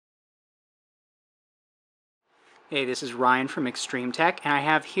Hey, this is Ryan from Extreme Tech, and I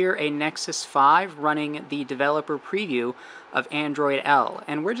have here a Nexus 5 running the developer preview of Android L.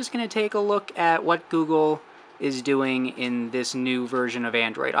 And we're just going to take a look at what Google is doing in this new version of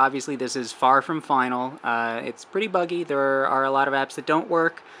Android. Obviously, this is far from final. It's pretty buggy. There are a lot of apps that don't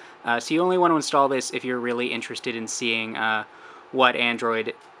work. So you only want to install this if you're really interested in seeing what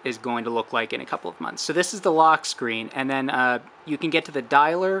Android is going to look like in a couple of months. So this is the lock screen, and then you can get to the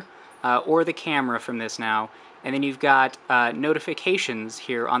dialer or the camera from this now. And then you've got notifications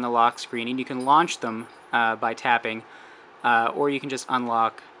here on the lock screen, and you can launch them by tapping, or you can just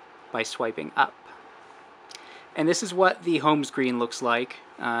unlock by swiping up. And this is what the home screen looks like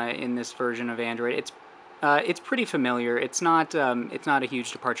in this version of Android. It's pretty familiar. It's not a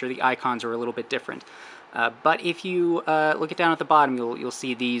huge departure. The icons are a little bit different, but if you look down at the bottom, you'll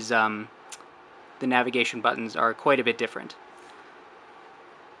see these the navigation buttons are quite a bit different.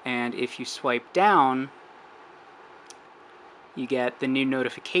 And if you swipe down, you get the new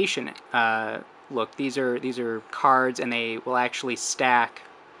notification. Look, these are cards, and they will actually stack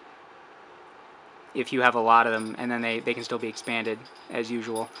if you have a lot of them, and then they can still be expanded as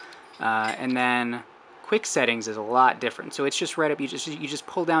usual. And then quick settings is a lot different. So it's just right up. You just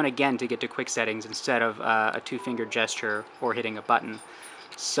pull down again to get to quick settings instead of a two-finger gesture or hitting a button.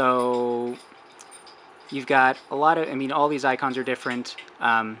 So you've got a lot of. I mean, all these icons are different.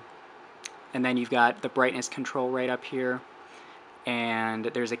 And then you've got the brightness control right up here. And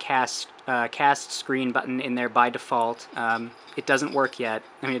there's a cast screen button in there by default. It doesn't work yet.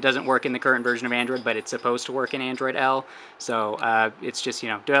 I mean, it doesn't work in the current version of Android, but it's supposed to work in Android L. So it's just,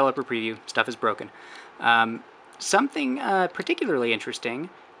 developer preview. Stuff is broken. Something particularly interesting,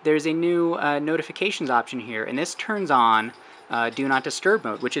 there's a new notifications option here, and this turns on Do Not Disturb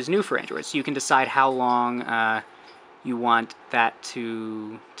mode, which is new for Android. So you can decide how long you want that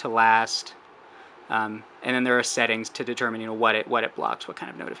to last. And then there are settings to determine, what it blocks, what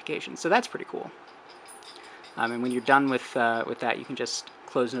kind of notifications. So that's pretty cool. And when you're done with that, you can just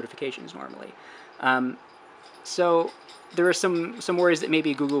close notifications normally. So there are some worries that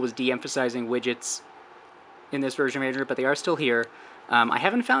maybe Google was de-emphasizing widgets in this version of Android, but they are still here. I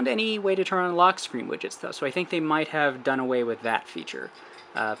haven't found any way to turn on lock screen widgets, though, so I think they might have done away with that feature,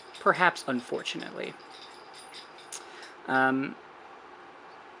 perhaps unfortunately.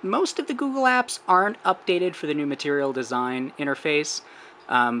 Most of the Google apps aren't updated for the new material design interface.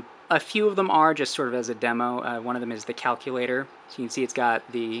 A few of them are, just sort of as a demo. One of them is the calculator. So you can see it's got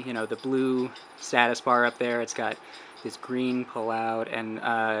the the blue status bar up there. It's got this green pull-out, and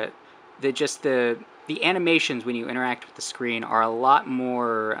the animations when you interact with the screen are a lot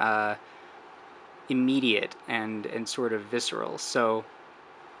more immediate and sort of visceral. So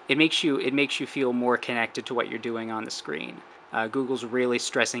it makes you feel more connected to what you're doing on the screen. Google's really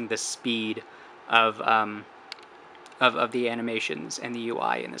stressing the speed of the animations and the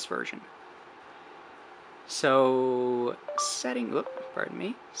UI in this version. So settings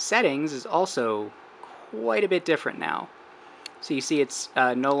is also quite a bit different now. So you see it's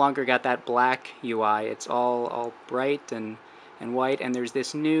no longer got that black UI. It's all bright and white, and there's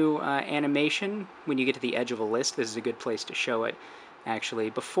this new animation when you get to the edge of a list. This is a good place to show it. Actually,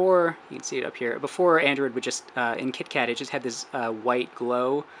 before, you can see it up here, before Android would just, in KitKat, it just had this white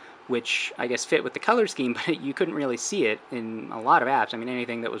glow, which I guess fit with the color scheme, but you couldn't really see it in a lot of apps. I mean,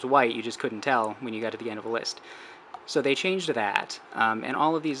 anything that was white, you just couldn't tell when you got to the end of a list. So they changed that, and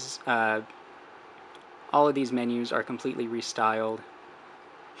all of these menus are completely restyled.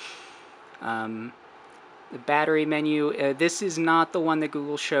 The battery menu, this is not the one that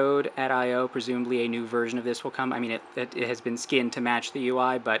Google showed at I/O. Presumably a new version of this will come. I mean, it has been skinned to match the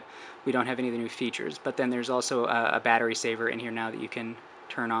UI, but we don't have any of the new features. But then there's also a battery saver in here now that you can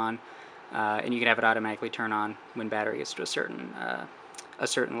turn on, and you can have it automatically turn on when battery gets to a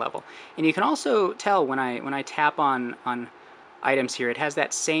certain level. And you can also tell when I tap on items here, it has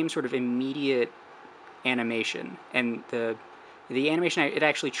that same sort of immediate animation, and the animation, it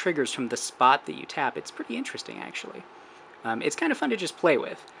actually triggers from the spot that you tap. It's pretty interesting, actually. It's kind of fun to just play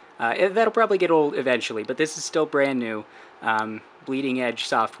with. That'll probably get old eventually, but this is still brand new, bleeding edge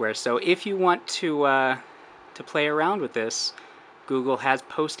software. So if you want to play around with this, Google has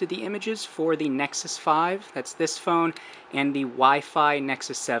posted the images for the Nexus 5, that's this phone, and the Wi-Fi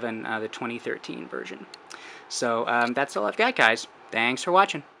Nexus 7, the 2013 version. So that's all I've got, guys. Thanks for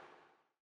watching.